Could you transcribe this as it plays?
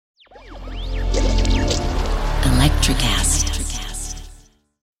Electrocast.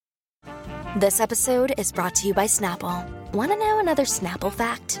 This episode is brought to you by Snapple. Want to know another Snapple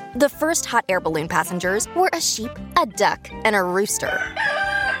fact? The first hot air balloon passengers were a sheep, a duck, and a rooster.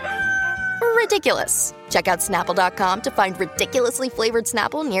 Ridiculous. Check out Snapple.com to find ridiculously flavored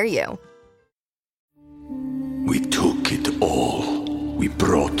Snapple near you. We took it all. We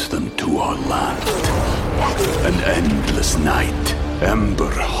brought them to our land. An endless night,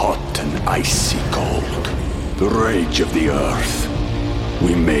 ember hot and icy cold. The rage of the earth.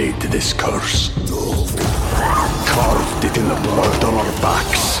 We made this curse. Carved it in the blood on our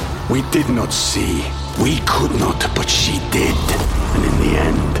backs. We did not see. We could not, but she did. And in the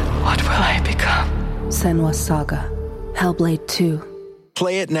end... What will I become? Senua's Saga. Hellblade 2.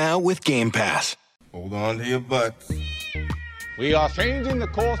 Play it now with Game Pass. Hold on to your butts. We are changing the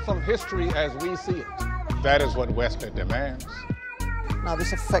course of history as we see it. That is what Wesley demands. Now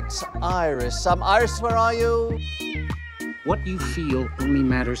this affects Iris. Iris, where are you? What you feel only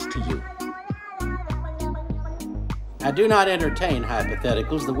matters to you. I do not entertain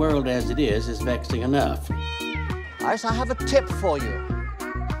hypotheticals. The world as it is vexing enough. Iris, I have a tip for you.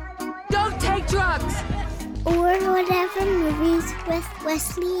 Don't take drugs! Or Whatever Movies with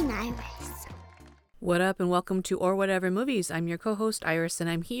Wesley and Iris. What up and welcome to Or Whatever Movies. I'm your co-host Iris and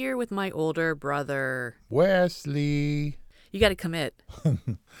I'm here with my older brother. Wesley. You gotta commit.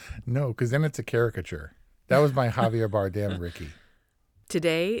 No, because then it's a caricature. That was my Javier Bardem Ricky.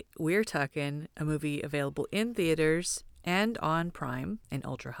 Today we're talking a movie available in theaters and on Prime in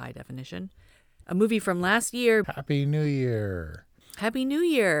ultra high definition. A movie from last year. Happy New Year. Happy New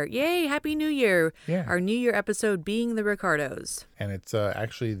Year. Yay, Happy New Year. Yeah. Our New Year episode being the Ricardos. And it's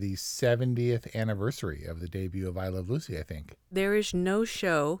actually the 70th anniversary of the debut of I Love Lucy, I think. There is no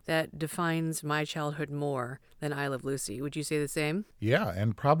show that defines my childhood more than I Love Lucy. Would you say the same? Yeah,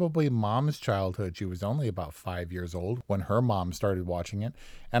 and probably Mom's childhood. She was only about 5 years old when her mom started watching it.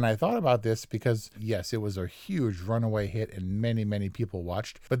 And I thought about this because, yes, it was a huge runaway hit and many, many people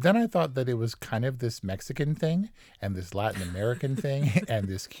watched. But then I thought that it was kind of this Mexican thing and this Latin American thing and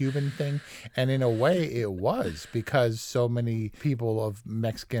this Cuban thing. And in a way, it was because so many people of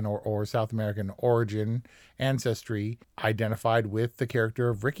Mexican or South American origin, ancestry, identified with the character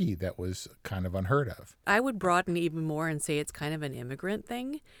of Ricky that was kind of unheard of. I would broaden even more and say it's kind of an immigrant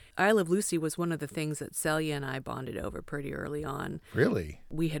thing. I Love Lucy was one of the things that Celia and I bonded over pretty early on. Really?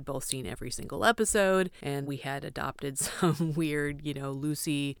 We had both seen every single episode and we had adopted some weird,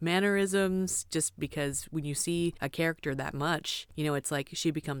 Lucy mannerisms just because when you see a character that much, it's like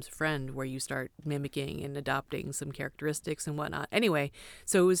she becomes a friend where you start mimicking and adopting some characteristics and whatnot. Anyway,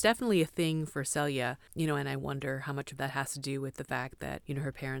 so it was definitely a thing for Celia, and I wonder how much of that has to do with the fact that,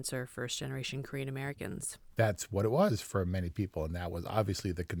 her parents are first generation Korean Americans. That's what it was for many people. And that was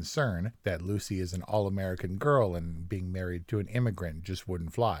obviously the concern that Lucy is an all-American girl and being married to an immigrant just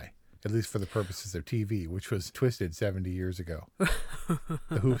wouldn't fly. At least for the purposes of TV, which was twisted 70 years ago.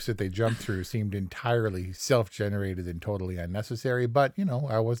 The hoops that they jumped through seemed entirely self-generated and totally unnecessary. But,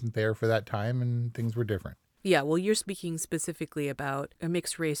 I wasn't there for that time and things were different. Yeah, well, you're speaking specifically about a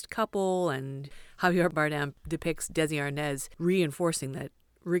mixed-race couple and Javier Bardem depicts Desi Arnaz reinforcing that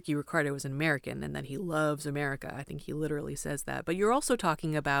Ricky Ricardo is an American and that he loves America. I think he literally says that. But you're also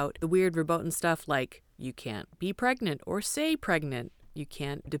talking about the weird verboten stuff like you can't be pregnant or say pregnant. You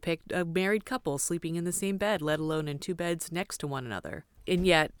can't depict a married couple sleeping in the same bed, let alone in two beds next to one another. And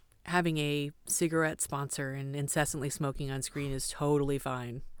yet, having a cigarette sponsor and incessantly smoking on screen is totally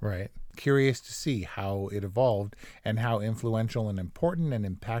fine. Right. Curious to see how it evolved and how influential and important and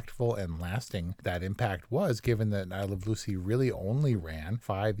impactful and lasting that impact was, given that I Love Lucy really only ran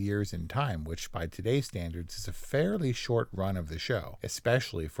 5 years in time, which by today's standards is a fairly short run of the show,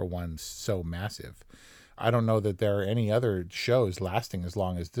 especially for one so massive. I don't know that there are any other shows lasting as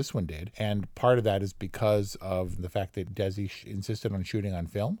long as this one did. And part of that is because of the fact that Desi insisted on shooting on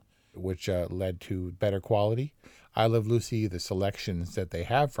film, which led to better quality. I Love Lucy, the selections that they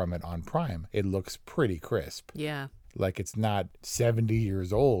have from it on Prime, it looks pretty crisp. Yeah. Like it's not 70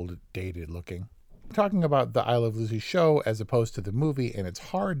 years old, dated looking. Talking about the I Love Lucy show as opposed to the movie, and it's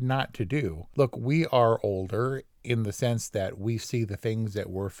hard not to do. Look, we are older in the sense that we see the things that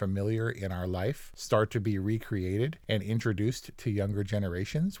were familiar in our life start to be recreated and introduced to younger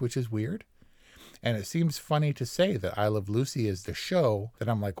generations, which is weird. And it seems funny to say that I Love Lucy is the show that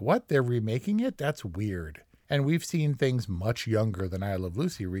I'm like, what? They're remaking it? That's weird. And we've seen things much younger than I Love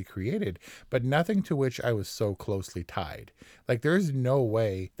Lucy recreated, but nothing to which I was so closely tied. Like, there's no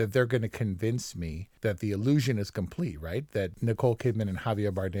way that they're going to convince me that the illusion is complete, right? That Nicole Kidman and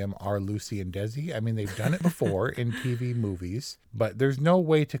Javier Bardem are Lucy and Desi. I mean, they've done it before in TV movies, but there's no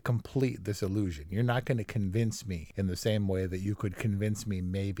way to complete this illusion. You're not going to convince me in the same way that you could convince me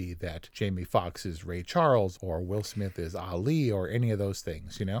maybe that Jamie Foxx is Ray Charles or Will Smith is Ali or any of those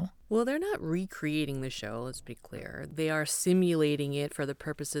things, you know? Well, they're not recreating the show, let's be clear. They are simulating it for the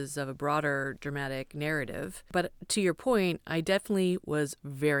purposes of a broader dramatic narrative. But to your point, I definitely was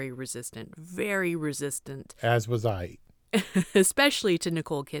very resistant. As was I. Especially to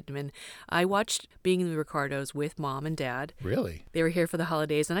Nicole Kidman. I watched Being the Ricardos with Mom and Dad. Really? They were here for the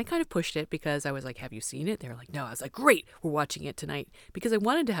holidays, and I kind of pushed it because I was like, have you seen it? They were like, no. I was like, great, we're watching it tonight. Because I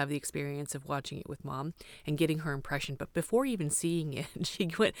wanted to have the experience of watching it with Mom and getting her impression. But before even seeing it,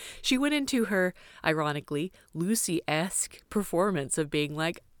 she went into her, ironically, Lucy-esque performance of being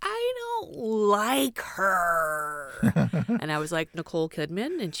like, I don't like her. And I was like, Nicole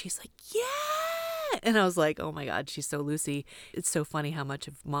Kidman? And she's like, yeah. And I was like, oh my God, she's so Lucy. It's so funny how much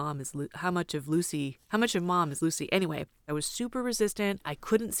of Mom is Lucy. Anyway, I was super resistant. I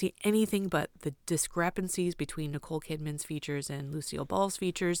couldn't see anything but the discrepancies between Nicole Kidman's features and Lucille Ball's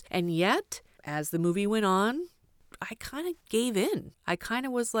features. And yet, as the movie went on, I kind of gave in. I kind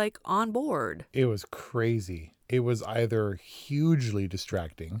of was like on board. It was crazy. It was either hugely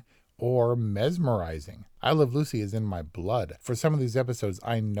distracting or mesmerizing. I Love Lucy is in my blood. For some of these episodes,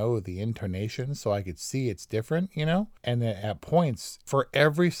 I know the intonation, so I could see it's different, you know? And then at points, for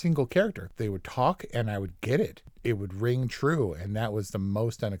every single character, they would talk and I would get it. It would ring true, and that was the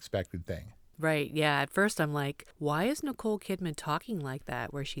most unexpected thing. Right, yeah. At first I'm like, why is Nicole Kidman talking like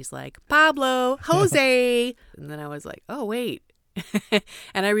that? Where she's like, Pablo, Jose. And then I was like, oh, wait.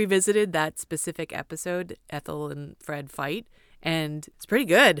 And I revisited that specific episode, Ethel and Fred fight. And it's pretty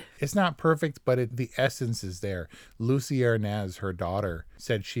good. It's not perfect, but the essence is there. Lucy Arnaz, her daughter,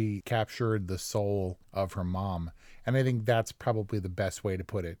 said she captured the soul of her mom. And I think that's probably the best way to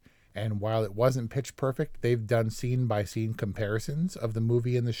put it. And while it wasn't pitch perfect, they've done scene-by-scene comparisons of the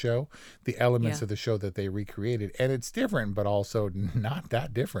movie and the show, the elements of the show that they recreated. And it's different, but also not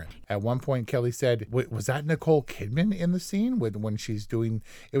that different. At one point, Kelly said, was that Nicole Kidman in the scene when she's doing...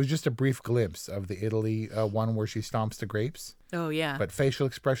 It was just a brief glimpse of the Italy one where she stomps the grapes. Oh, yeah. But facial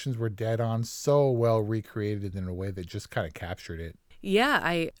expressions were dead on, so well recreated in a way that just kind of captured it.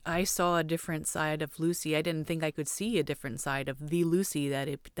 Yeah, I saw a different side of Lucy. I didn't think I could see a different side of the Lucy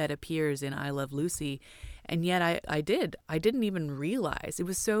that appears in I Love Lucy. And yet I did. I didn't even realize. It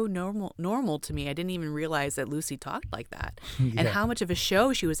was so normal to me. I didn't even realize that Lucy talked like that. And how much of a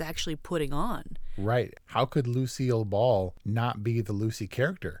show she was actually putting on. Right. How could Lucille Ball not be the Lucy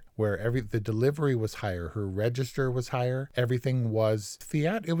character? Where the delivery was higher, her register was higher, everything was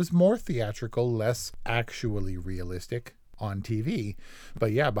it was more theatrical, less actually realistic on TV.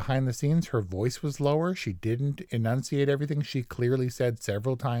 But yeah, behind the scenes, her voice was lower. She didn't enunciate everything. She clearly said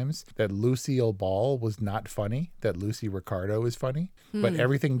several times that Lucille Ball was not funny, that Lucy Ricardo is funny. But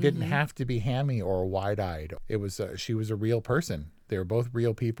everything didn't have to be hammy or wide-eyed. It was she was a real person. They were both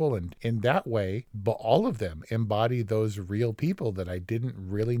real people, and in that way, all of them embody those real people that I didn't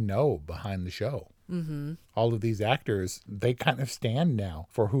really know behind the show. Mm-hmm. All of these actors, they kind of stand now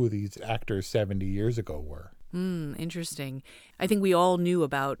for who these actors 70 years ago were. Interesting. I think we all knew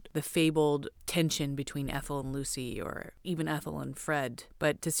about the fabled tension between Ethel and Lucy, or even Ethel and Fred,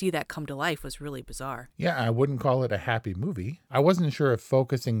 but to see that come to life was really bizarre. Yeah, I wouldn't call it a happy movie. I wasn't sure if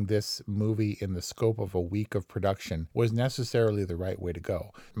focusing this movie in the scope of a week of production was necessarily the right way to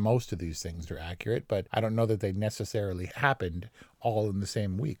go. Most of these things are accurate, but I don't know that they necessarily happened all in the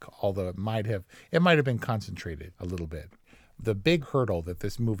same week, although it might have been concentrated a little bit. The big hurdle that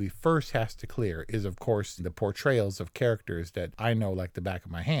this movie first has to clear is, of course, the portrayals of characters that I know like the back of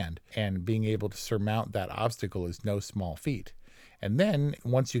my hand. And being able to surmount that obstacle is no small feat. And then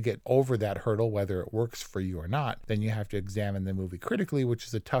once you get over that hurdle, whether it works for you or not, then you have to examine the movie critically, which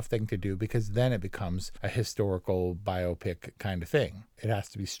is a tough thing to do because then it becomes a historical biopic kind of thing. It has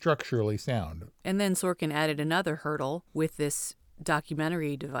to be structurally sound. And then Sorkin added another hurdle with this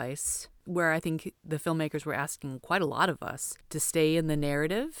documentary device where I think the filmmakers were asking quite a lot of us to stay in the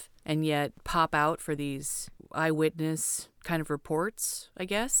narrative and yet pop out for these eyewitness kind of reports, I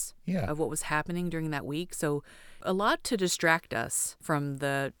guess, of what was happening during that week. So a lot to distract us from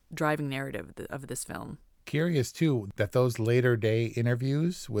the driving narrative of this film. Curious, too, that those later day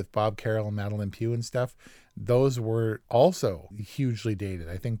interviews with Bob Carroll and Madeline Pugh and stuff, those were also hugely dated.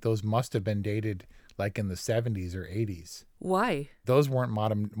 I think those must have been dated like in the 70s or 80s. Why? Those weren't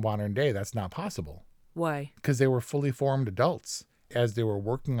modern day. That's not possible. Why? Because they were fully formed adults. As they were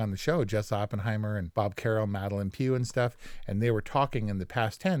working on the show, Jess Oppenheimer and Bob Carroll, Madeline Pugh and stuff, and they were talking in the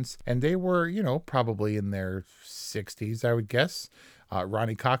past tense, and they were, you know, probably in their 60s, I would guess.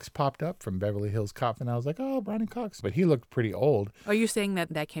 Ronnie Cox popped up from Beverly Hills Cop, and I was like, oh, Ronnie Cox. But he looked pretty old. Are you saying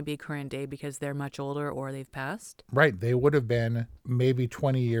that that can't be current day because they're much older or they've passed? Right. They would have been maybe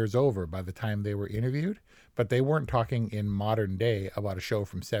 20 years over by the time they were interviewed, but they weren't talking in modern day about a show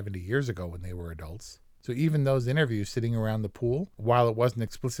from 70 years ago when they were adults. So even those interviews sitting around the pool, while it wasn't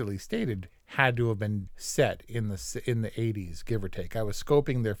explicitly stated, had to have been set in the 80s, give or take. I was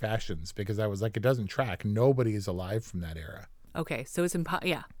scoping their fashions because I was like, it doesn't track. Nobody is alive from that era. Okay, so it's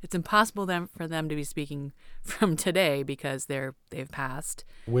impossible for them to be speaking from today because they've passed.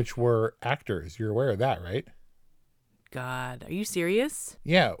 Which were actors. You're aware of that, right? God, are you serious?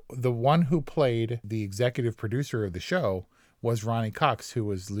 Yeah, the one who played the executive producer of the show was Ronnie Cox, who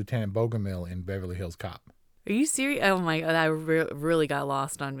was Lieutenant Bogomil in Beverly Hills Cop. Are you serious? Oh my God, that really got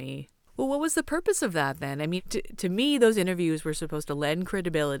lost on me. Well, what was the purpose of that then? I mean, to me, those interviews were supposed to lend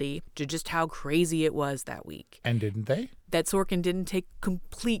credibility to just how crazy it was that week. And didn't they? That Sorkin didn't take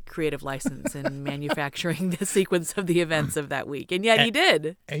complete creative license in manufacturing the sequence of the events of that week. And yet he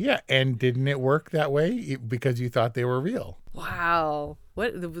did. And didn't it work that way because you thought they were real? Wow.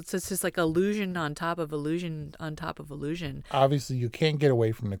 It's just like illusion on top of illusion on top of illusion. Obviously, you can't get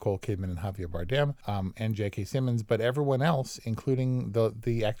away from Nicole Kidman and Javier Bardem and J.K. Simmons, but everyone else, including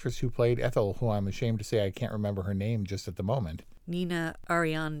the actress who played Ethel, who I'm ashamed to say I can't remember her name just at the moment. Nina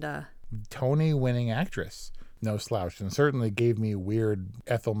Arianda. Tony-winning actress. No slouch, and certainly gave me weird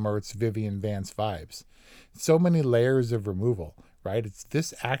Ethel Mertz, Vivian Vance vibes. So many layers of removal, right? It's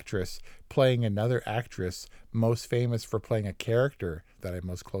this actress playing another actress most famous for playing a character that I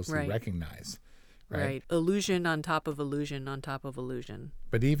most closely recognize. Right? Illusion on top of illusion on top of illusion.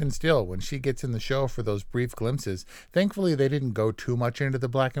 But even still, when she gets in the show for those brief glimpses, thankfully they didn't go too much into the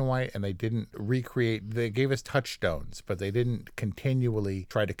black and white and they didn't recreate. They gave us touchstones, but they didn't continually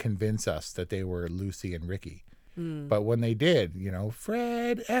try to convince us that they were Lucy and Ricky. But when they did, you know,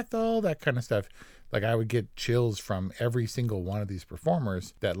 Fred, Ethel, that kind of stuff, like I would get chills from every single one of these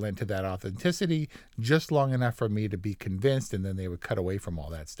performers that lent to that authenticity just long enough for me to be convinced, and then they would cut away from all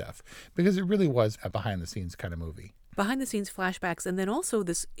that stuff because it really was a behind-the-scenes kind of movie. Behind-the-scenes flashbacks, and then also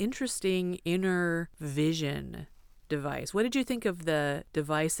this interesting inner vision device. What did you think of the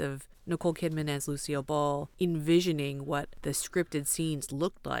device of Nicole Kidman as Lucille Ball envisioning what the scripted scenes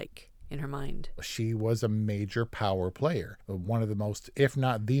looked like in her mind? She was a major power player, one of the most, if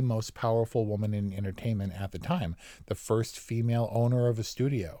not the most powerful woman in entertainment at the time, the first female owner of a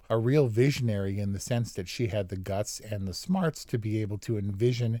studio, a real visionary in the sense that she had the guts and the smarts to be able to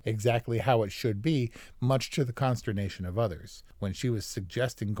envision exactly how it should be, much to the consternation of others. When she was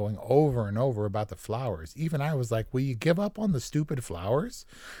suggesting going over and over about the flowers, even I was like, will you give up on the stupid flowers?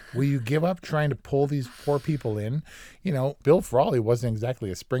 Will you give up trying to pull these poor people in? You know, Bill Frawley wasn't exactly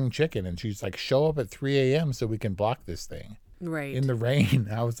a spring chicken, and she's like, show up at 3 a.m. so we can block this thing. Right. In the rain.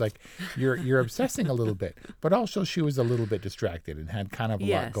 I was like, you're obsessing a little bit. But also she was a little bit distracted and had kind of a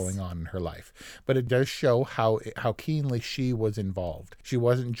lot going on in her life. But it does show how keenly she was involved. She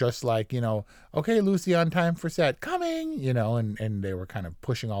wasn't just like, you know, okay, Lucy, on time for set, coming, you know, and they were kind of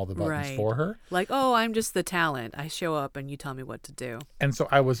pushing all the buttons for her. Like, oh, I'm just the talent. I show up and you tell me what to do. And so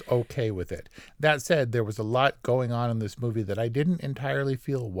I was okay with it. That said, there was a lot going on in this movie that I didn't entirely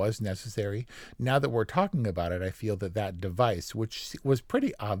feel was necessary. Now that we're talking about it, I feel that device, which was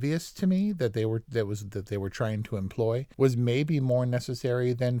pretty obvious to me that they were trying to employ, was maybe more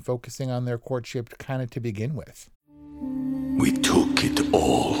necessary than focusing on their courtship kind of to begin with. We took it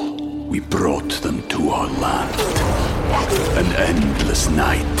all. We brought them to our land. An endless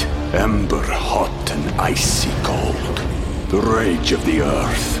night, ember hot and icy cold. The rage of the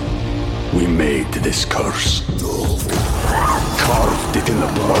earth. We made this curse. Carved it in the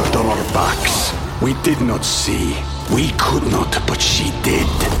blood on our backs. We did not see. We could not, but she did.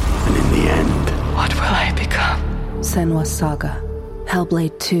 And in the end, what will I become? Senua's Saga.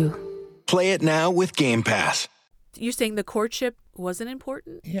 Hellblade 2. Play it now with Game Pass. You're saying the courtship wasn't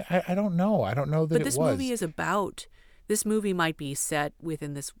important? Yeah, I don't know. I don't know that it was. But this movie is about... This movie might be set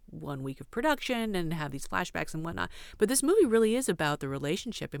within this 1 week of production and have these flashbacks and whatnot. But this movie really is about the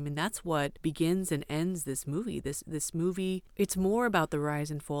relationship. I mean, that's what begins and ends this movie. This movie, it's more about the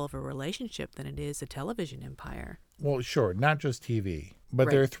rise and fall of a relationship than it is a television empire. Well, sure, not just TV. But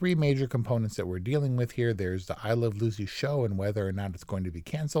Right. there are three major components that we're dealing with here. There's the I Love Lucy show and whether or not it's going to be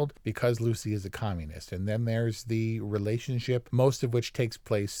canceled because Lucy is a communist. And then there's the relationship, most of which takes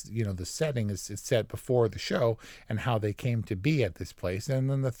place, the setting is set before the show and how they came to be at this place. And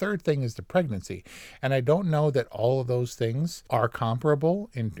then the third thing is the pregnancy. And I don't know that all of those things are comparable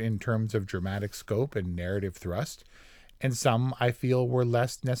in terms of dramatic scope and narrative thrust. And some I feel were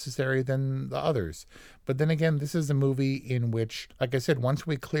less necessary than the others. But then again, this is a movie in which, like I said, once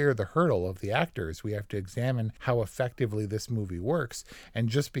we clear the hurdle of the actors, we have to examine how effectively this movie works. And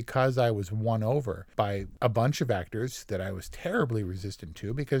just because I was won over by a bunch of actors that I was terribly resistant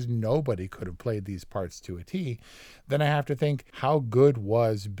to because nobody could have played these parts to a T, then I have to think, how good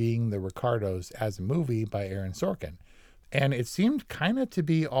was Being the Ricardos as a movie by Aaron Sorkin? And it seemed kind of to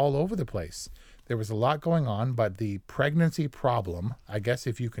be all over the place. There was a lot going on, but the pregnancy problem, I guess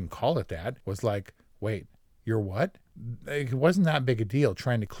if you can call it that, was like, wait, you're what? It wasn't that big a deal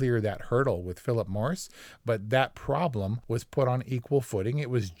trying to clear that hurdle with Philip Morris, but that problem was put on equal footing. It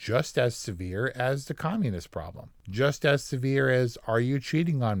was just as severe as the communist problem, just as severe as, are you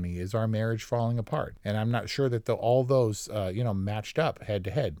cheating on me? Is our marriage falling apart? And I'm not sure that all those, matched up head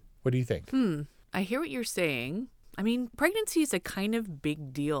to head. What do you think? I hear what you're saying. I mean, pregnancy is a kind of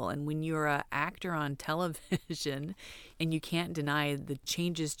big deal. And when you're an actor on television and you can't deny the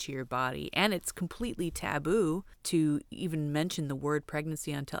changes to your body, and it's completely taboo to even mention the word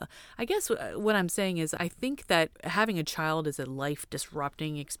pregnancy on television. I guess what I'm saying is I think that having a child is a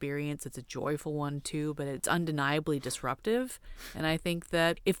life-disrupting experience. It's a joyful one, too, but it's undeniably disruptive. And I think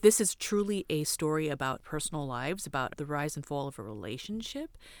that if this is truly a story about personal lives, about the rise and fall of a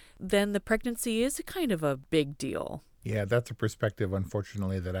relationship, then the pregnancy is kind of a big deal. Yeah, that's a perspective,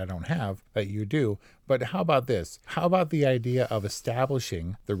 unfortunately, that I don't have, that you do. But how about this? How about the idea of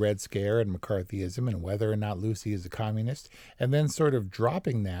establishing the Red Scare and McCarthyism and whether or not Lucy is a communist, and then sort of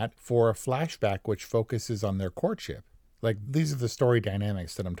dropping that for a flashback which focuses on their courtship? Like, these are the story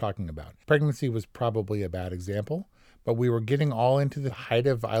dynamics that I'm talking about. Pregnancy was probably a bad example, but we were getting all into the height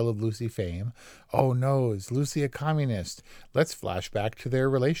of I Love Lucy fame. Oh no, is Lucy a communist? Let's flash back to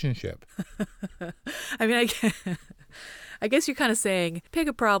their relationship. I mean, I guess you're kind of saying, pick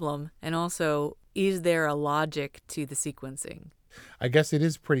a problem, and also, is there a logic to the sequencing? I guess it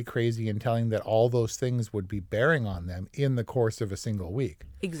is pretty crazy in telling that all those things would be bearing on them in the course of a single week.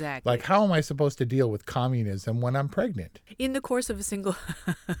 Exactly. Like, how am I supposed to deal with communism when I'm pregnant? In the course of a single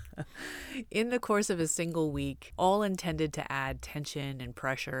week, all intended to add tension and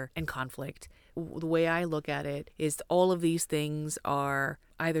pressure and conflict. The way I look at it is all of these things are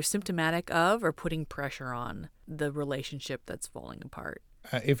either symptomatic of or putting pressure on the relationship that's falling apart.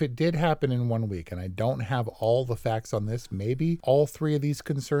 If it did happen in 1 week, and I don't have all the facts on this, maybe all three of these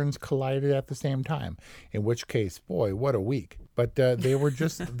concerns collided at the same time, in which case, boy, what a week. But they were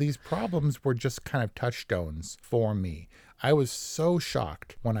just, these problems were just kind of touchstones for me. I was so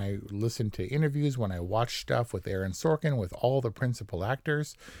shocked when I listened to interviews, when I watched stuff with Aaron Sorkin, with all the principal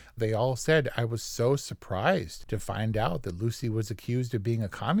actors. They all said I was so surprised to find out that Lucy was accused of being a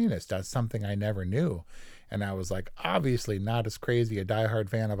communist. That's something I never knew. And I was like, obviously not as crazy a diehard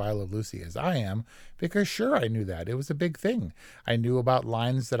fan of I Love Lucy as I am, because sure, I knew that. It was a big thing. I knew about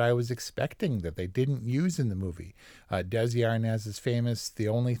lines that I was expecting that they didn't use in the movie. Desi Arnaz is famous. The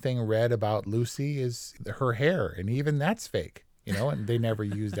only thing read about Lucy is her hair, and even that's fake. And they never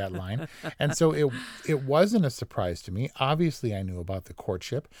used that line. And so it wasn't a surprise to me. Obviously, I knew about the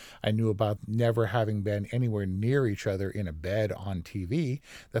courtship. I knew about never having been anywhere near each other in a bed on TV.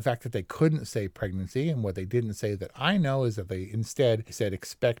 The fact that they couldn't say pregnancy, and what they didn't say that I know is that they instead said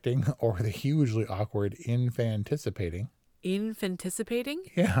expecting, or the hugely awkward infanticipating. Infanticipating?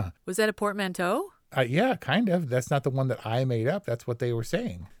 Yeah. Was that a portmanteau? Yeah, kind of. That's not the one that I made up. That's what they were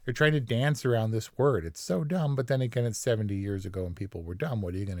saying. They're trying to dance around this word. It's so dumb, but then again, it's 70 years ago and people were dumb.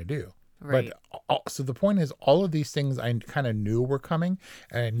 What are you going to do? Right. But so the point is, all of these things I kind of knew were coming,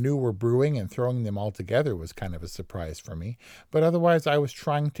 and I knew were brewing, and throwing them all together was kind of a surprise for me. But otherwise, I was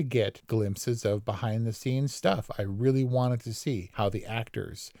trying to get glimpses of behind the scenes stuff. I really wanted to see how the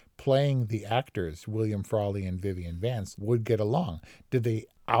actors playing the actors, William Frawley and Vivian Vance, would get along. Did they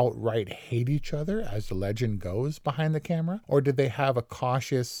outright hate each other, as the legend goes, behind the camera? Or did they have a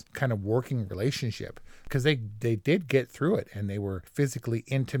cautious kind of working relationship? Because they did get through it, and they were physically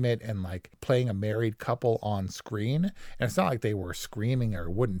intimate and like playing a married couple on screen. And it's not like they were screaming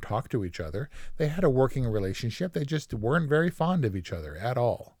or wouldn't talk to each other. They had a working relationship. They just weren't very fond of each other at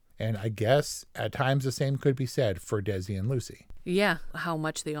all. And I guess at times the same could be said for Desi and Lucy. Yeah, how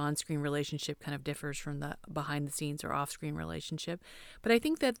much the on-screen relationship kind of differs from the behind-the-scenes or off-screen relationship. But I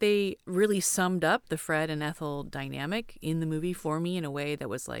think that they really summed up the Fred and Ethel dynamic in the movie for me in a way that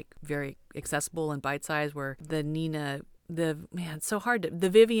was like very accessible and bite-sized, where the it's so hard the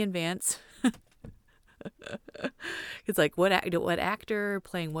Vivian Vance. It's like what actor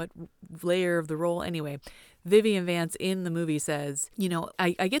playing what layer of the role. Anyway, Vivian Vance in the movie says,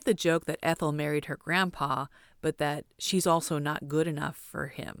 I get the joke that Ethel married her grandpa, but that she's also not good enough for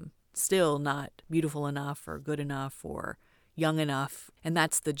him. Still not beautiful enough or good enough or young enough. And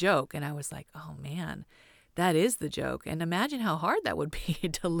that's the joke. And I was like, oh man, that is the joke. And imagine how hard that would be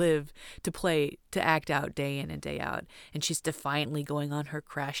to live, to play, to act out day in and day out. And she's defiantly going on her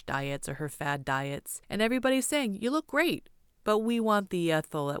crash diets or her fad diets. And everybody's saying, you look great, but we want the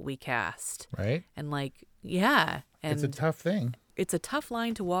Ethel that we cast. Right. And like, yeah. And it's a tough thing. It's a tough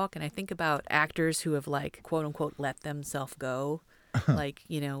line to walk. And I think about actors who have like, quote unquote, let themselves go. Like,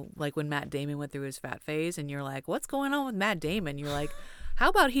 like when Matt Damon went through his fat phase and you're like, what's going on with Matt Damon? You're like, how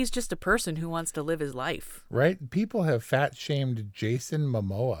about he's just a person who wants to live his life? Right? People have fat shamed Jason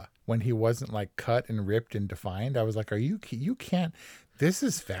Momoa when he wasn't like cut and ripped and defined. I was like, you can't, this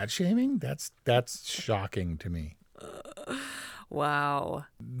is fat shaming? That's shocking to me. Wow.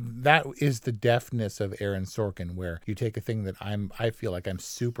 That is the deftness of Aaron Sorkin, where you take a thing that I feel like I'm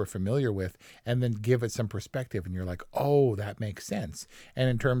super familiar with and then give it some perspective and you're like, oh, that makes sense. And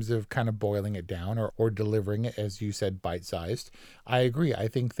in terms of kind of boiling it down or delivering it, as you said, bite-sized, I agree. I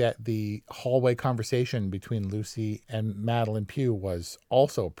think that the hallway conversation between Lucy and Madeline Pugh was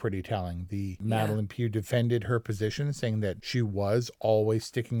also pretty telling. Madeline Pugh defended her position, saying that she was always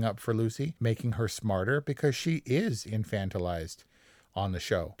sticking up for Lucy, making her smarter because she is infantilized on the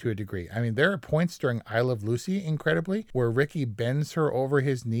show to a degree. I mean, there are points during I Love Lucy, incredibly, where Ricky bends her over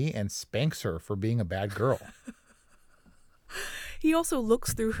his knee and spanks her for being a bad girl. He also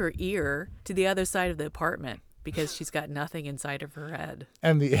looks through her ear to the other side of the apartment because she's got nothing inside of her head.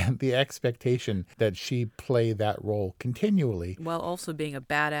 And the expectation that she play that role continually. While also being a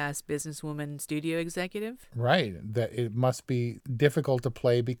badass businesswoman studio executive. Right. That it must be difficult to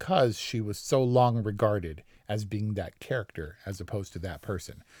play because she was so long regarded as being that character as opposed to that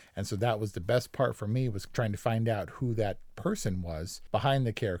person. And so that was the best part for me, was trying to find out who that person was behind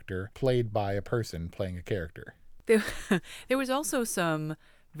the character, played by a person playing a character. There was also some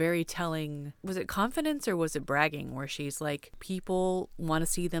very telling, was it confidence or was it bragging, where she's like, people want to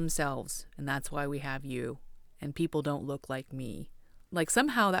see themselves and that's why we have you, and people don't look like me. Like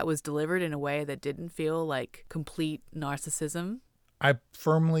somehow that was delivered in a way that didn't feel like complete narcissism. I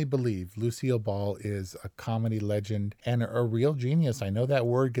firmly believe Lucille Ball is a comedy legend and a real genius. I know that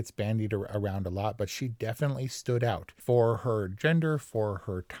word gets bandied around a lot, but she definitely stood out for her gender, for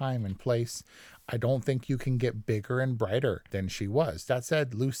her time and place. I don't think you can get bigger and brighter than she was. That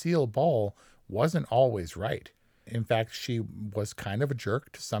said, Lucille Ball wasn't always right. In fact, she was kind of a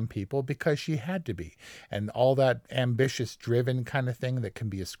jerk to some people because she had to be. And all that ambitious, driven kind of thing that can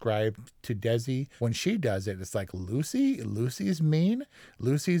be ascribed to Desi, when she does it, it's like, Lucy's mean,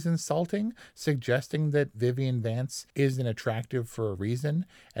 Lucy's insulting, suggesting that Vivian Vance isn't attractive for a reason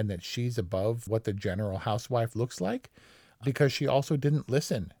and that she's above what the general housewife looks like. Because she also didn't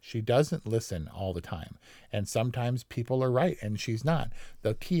listen. She doesn't listen all the time. And sometimes people are right and she's not.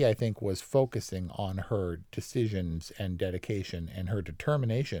 The key, I think, was focusing on her decisions and dedication and her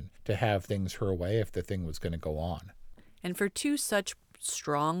determination to have things her way if the thing was going to go on. And for two such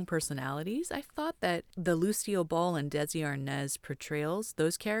strong personalities, I thought that the Lucille Ball and Desi Arnaz portrayals,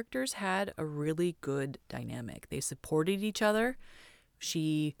 those characters had a really good dynamic. They supported each other.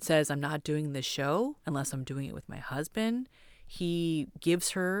 She says, I'm not doing this show unless I'm doing it with my husband. He gives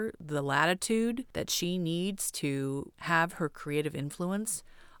her the latitude that she needs to have her creative influence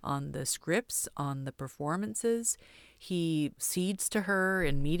on the scripts, on the performances. He cedes to her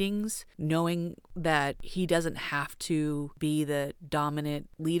in meetings, knowing that he doesn't have to be the dominant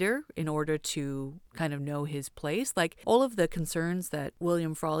leader in order to kind of know his place. Like all of the concerns that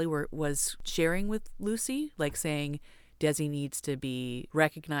William Frawley was sharing with Lucy, like saying, Desi needs to be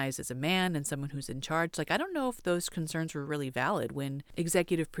recognized as a man and someone who's in charge. Like, I don't know if those concerns were really valid when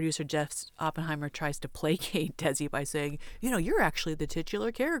executive producer Jeff Oppenheimer tries to placate Desi by saying, you're actually the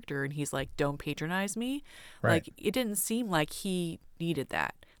titular character. And he's like, don't patronize me. Right. Like, it didn't seem like he needed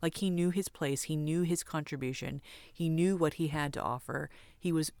that. Like, he knew his place. He knew his contribution. He knew what he had to offer.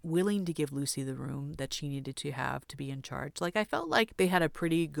 He was willing to give Lucy the room that she needed to have to be in charge. Like, I felt like they had a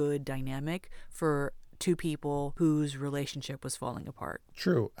pretty good dynamic for two people whose relationship was falling apart.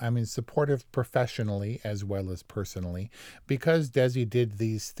 True. I mean, supportive professionally as well as personally. Because Desi did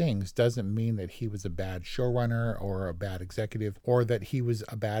these things doesn't mean that he was a bad showrunner or a bad executive, or that he was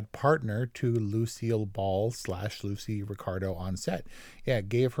a bad partner to Lucille Ball / Lucy Ricardo on set. Yeah, it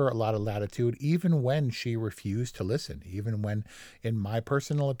gave her a lot of latitude, even when she refused to listen, even when, in my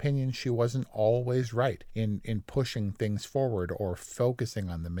personal opinion, she wasn't always right in pushing things forward or focusing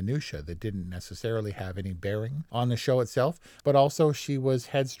on the minutia that didn't necessarily have any bearing on the show itself. But also she was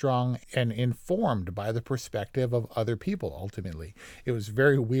headstrong and informed by the perspective of other people, ultimately. It was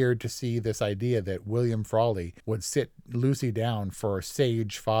very weird to see this idea that William Frawley would sit Lucy down for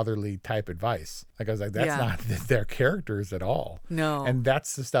sage, fatherly type advice. Like, I was like, that's not their characters at all. No. And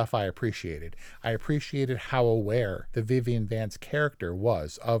that's the stuff I appreciated. I appreciated how aware the Vivian Vance character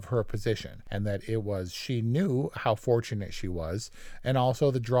was of her position, and that it was, she knew how fortunate she was, and also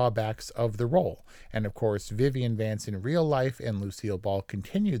the drawbacks of the role. And of course, Vivian Vance in real life and Lucille Ball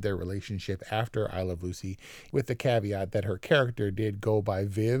continued their relationship after I Love Lucy, with the caveat that her character did go by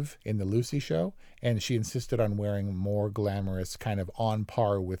Viv in the Lucy show, and she insisted on wearing more glamorous, kind of on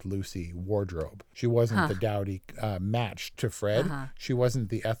par with Lucy wardrobe. She wasn't the dowdy match to Fred. She wasn't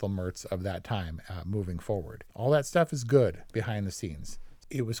the Ethel Mertz of that time moving forward. All that stuff is good behind the scenes.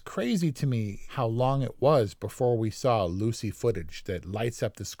 It was crazy to me how long it was before we saw Lucy footage that lights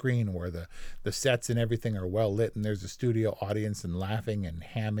up the screen, where the sets and everything are well lit and there's a studio audience and laughing and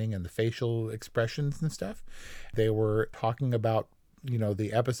hamming and the facial expressions and stuff. They were talking about, you know,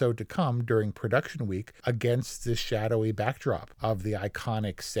 the episode to come during production week against this shadowy backdrop of the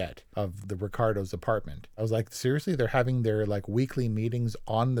iconic set of the Ricardo's apartment. I was like, seriously, they're having their like weekly meetings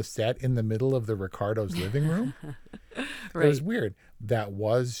on the set in the middle of the Ricardo's living room? Right. It was weird. That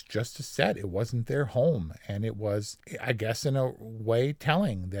was just a set. It wasn't their home. And it was, I guess, in a way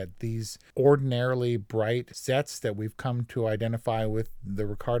telling that these ordinarily bright sets that we've come to identify with the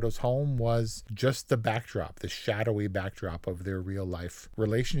Ricardo's home was just the backdrop, the shadowy backdrop of their real life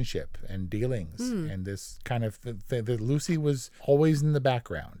relationship and dealings. And this kind of that Lucy was always in the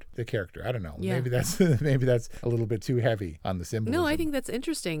background, the character. I don't know. Yeah. Maybe that's a little bit too heavy on the symbolism. No, I think that's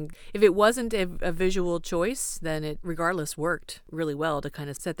interesting. If it wasn't a visual choice, then it regardless worked really well to kind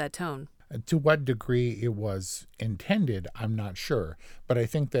of set that tone. To what degree it was intended, I'm not sure. But I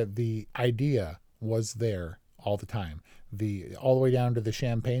think that the idea was there all the time. All the way down to the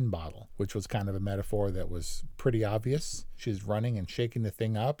champagne bottle, which was kind of a metaphor that was pretty obvious. She's running and shaking the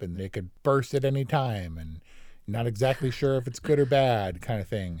thing up, and it could burst at any time, and not exactly sure if it's good or bad kind of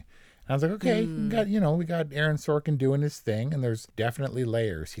thing. And I was like, okay, we got Aaron Sorkin doing his thing, and there's definitely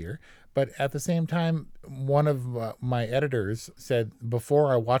layers here. But at the same time, one of my editors said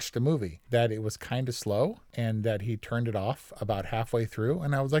before I watched the movie that it was kind of slow and that he turned it off about halfway through.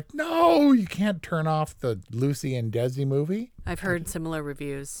 And I was like, no, you can't turn off the Lucy and Desi movie. I've heard similar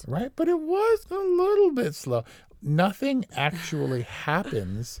reviews. Right, but it was a little bit slow. Nothing actually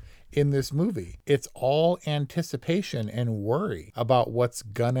happens in this movie. It's all anticipation and worry about what's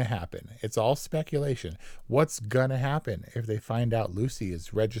gonna happen. It's all speculation. What's gonna happen if they find out Lucy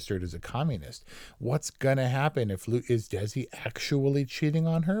is registered as a communist? What's gonna happen if is Desi actually cheating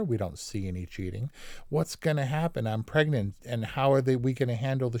on her? We don't see any cheating. What's gonna happen? I'm pregnant, and how are we gonna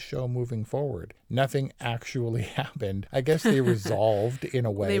handle the show moving forward? Nothing actually happened. I guess they resolved in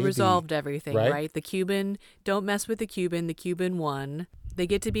a way. They resolved everything, right? The Cuban, don't mess with the Cuban. The Cuban won. They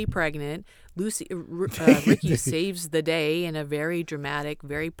get to be pregnant. Ricky saves the day in a very dramatic,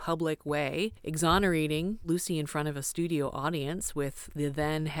 very public way, exonerating Lucy in front of a studio audience with the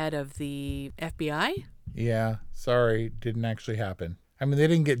then head of the FBI. Yeah, sorry, didn't actually happen. I mean, they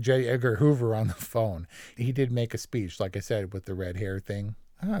didn't get J. Edgar Hoover on the phone. He did make a speech, like I said, with the red hair thing.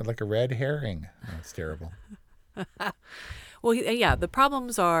 Like a red herring. That's terrible. Well, yeah, the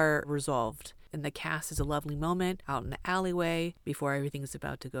problems are resolved. And the cast is a lovely moment out in the alleyway before everything's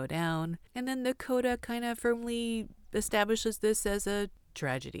about to go down. And then the coda kind of firmly establishes this as a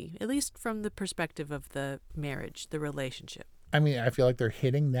tragedy, at least from the perspective of the marriage, the relationship. I mean, I feel like they're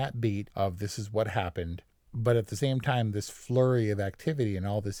hitting that beat of this is what happened. But at the same time, this flurry of activity and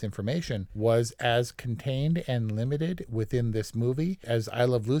all this information was as contained and limited within this movie as I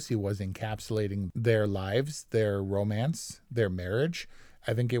Love Lucy was encapsulating their lives, their romance, their marriage.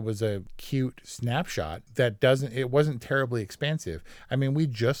 I think it was a cute snapshot that it wasn't terribly expansive. I mean, we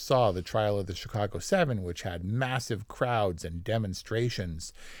just saw the trial of the Chicago 7, which had massive crowds and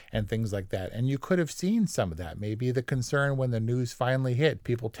demonstrations and things like that. And you could have seen some of that. Maybe the concern when the news finally hit,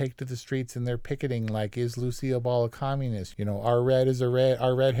 people take to the streets and they're picketing like, is Lucille Ball a communist? You know, our redhead is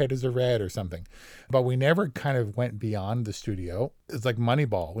a red or something. But we never kind of went beyond the studio. It's like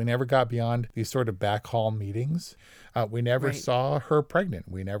Moneyball. We never got beyond these sort of back hall meetings. We never saw her pregnant.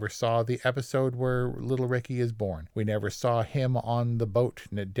 We never saw the episode where little Ricky is born. We never saw him on the boat,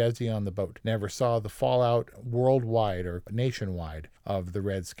 Desi on the boat. Never saw the fallout worldwide or nationwide of the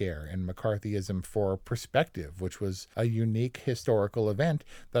Red Scare and McCarthyism for perspective, which was a unique historical event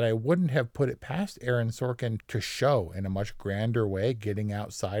that I wouldn't have put it past Aaron Sorkin to show in a much grander way, getting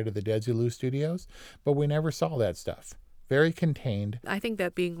outside of the Desilu studios. But we never saw that stuff. Very contained. I think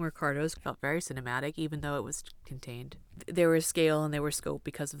that Being Ricardos felt very cinematic, even though it was contained. There was scale and there was scope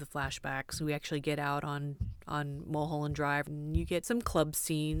because of the flashbacks. We actually get out on Mulholland Drive and you get some club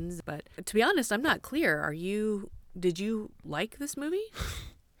scenes. But to be honest, I'm not clear. Did you like this movie?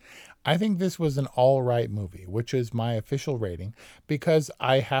 I think this was an all right movie, which is my official rating, because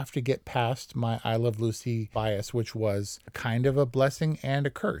I have to get past my I Love Lucy bias, which was kind of a blessing and a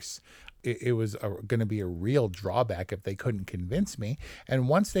curse. It was going to be a real drawback if they couldn't convince me. And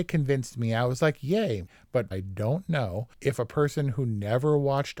once they convinced me, I was like, yay. But I don't know if a person who never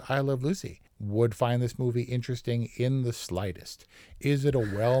watched I Love Lucy would find this movie interesting in the slightest. Is it a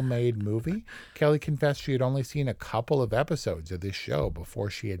well-made movie? Kelly confessed she had only seen a couple of episodes of this show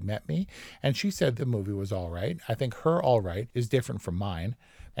before she had met me, and she said the movie was all right. I think her all right is different from mine.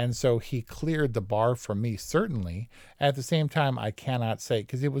 And so he cleared the bar for me, certainly. At the same time, I cannot say,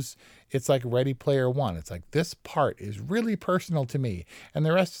 because it's like Ready Player One. It's like, this part is really personal to me, and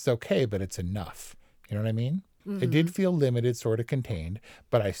the rest is okay, but it's enough. You know what I mean? Mm-hmm. It did feel limited, sort of contained,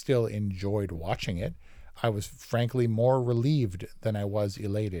 but I still enjoyed watching it. I was frankly more relieved than I was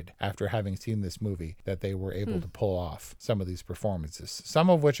elated after having seen this movie that they were able to pull off some of these performances, some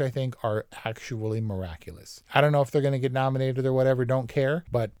of which I think are actually miraculous. I don't know if they're going to get nominated or whatever, don't care,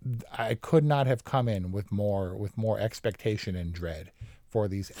 but I could not have come in with more expectation and dread for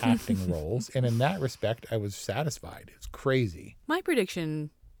these acting roles. And in that respect, I was satisfied. It's crazy. My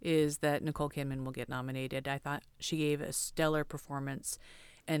prediction is that Nicole Kidman will get nominated. I thought she gave a stellar performance.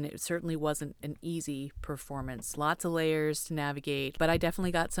 And it certainly wasn't an easy performance. Lots of layers to navigate. But I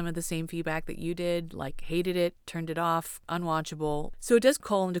definitely got some of the same feedback that you did, like hated it, turned it off, unwatchable. So it does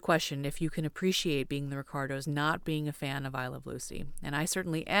call into question if you can appreciate Being the Ricardos not being a fan of I Love Lucy. And I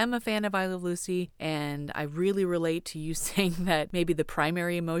certainly am a fan of I Love Lucy. And I really relate to you saying that maybe the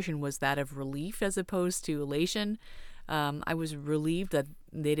primary emotion was that of relief as opposed to elation. I was relieved that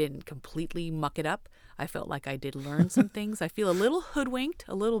they didn't completely muck it up. I felt like I did learn some things. I feel a little hoodwinked,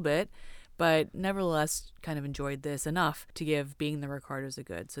 a little bit, but nevertheless kind of enjoyed this enough to give Being the Ricardos a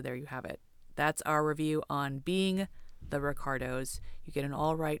good. So there you have it. That's our review on Being the Ricardos. You get an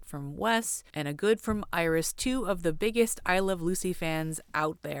all right from Wes and a good from Iris, two of the biggest I Love Lucy fans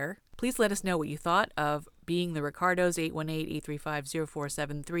out there. Please let us know what you thought of Being the Ricardos,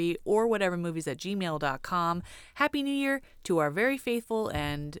 818-835-0473, or whatevermovies@gmail.com. Happy New Year to our very faithful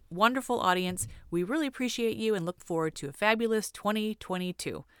and wonderful audience. We really appreciate you and look forward to a fabulous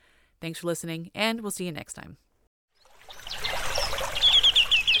 2022. Thanks for listening, and we'll see you next time.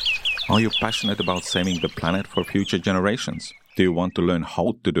 Are you passionate about saving the planet for future generations? Do you want to learn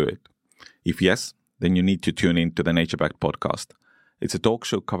how to do it? If yes, then you need to tune in to the Nature Backed podcast. It's a talk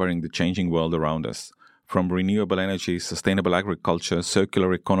show covering the changing world around us, from renewable energy, sustainable agriculture,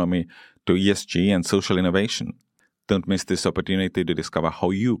 circular economy, to ESG and social innovation. Don't miss this opportunity to discover how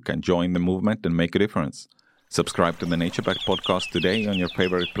you can join the movement and make a difference. Subscribe to the Nature Backed podcast today on your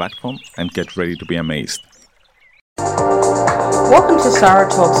favorite platform and get ready to be amazed. Welcome to Sarah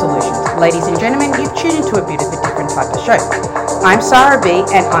Talk Solutions. Ladies and gentlemen, you've tuned into a bit of a different type of show. I'm Sarah B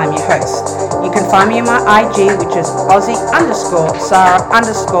and I'm your host. You can find me on my IG, which is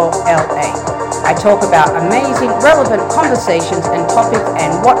Aussie_Sarah_LA. I talk about amazing, relevant conversations and topics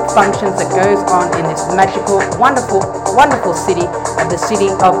and what functions that goes on in this magical, wonderful, wonderful city of the City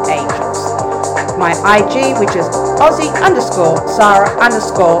of Angels. My IG, which is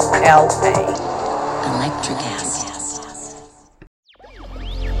Aussie_Sarah_LA. Electric acid.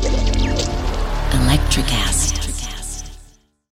 Electric acid.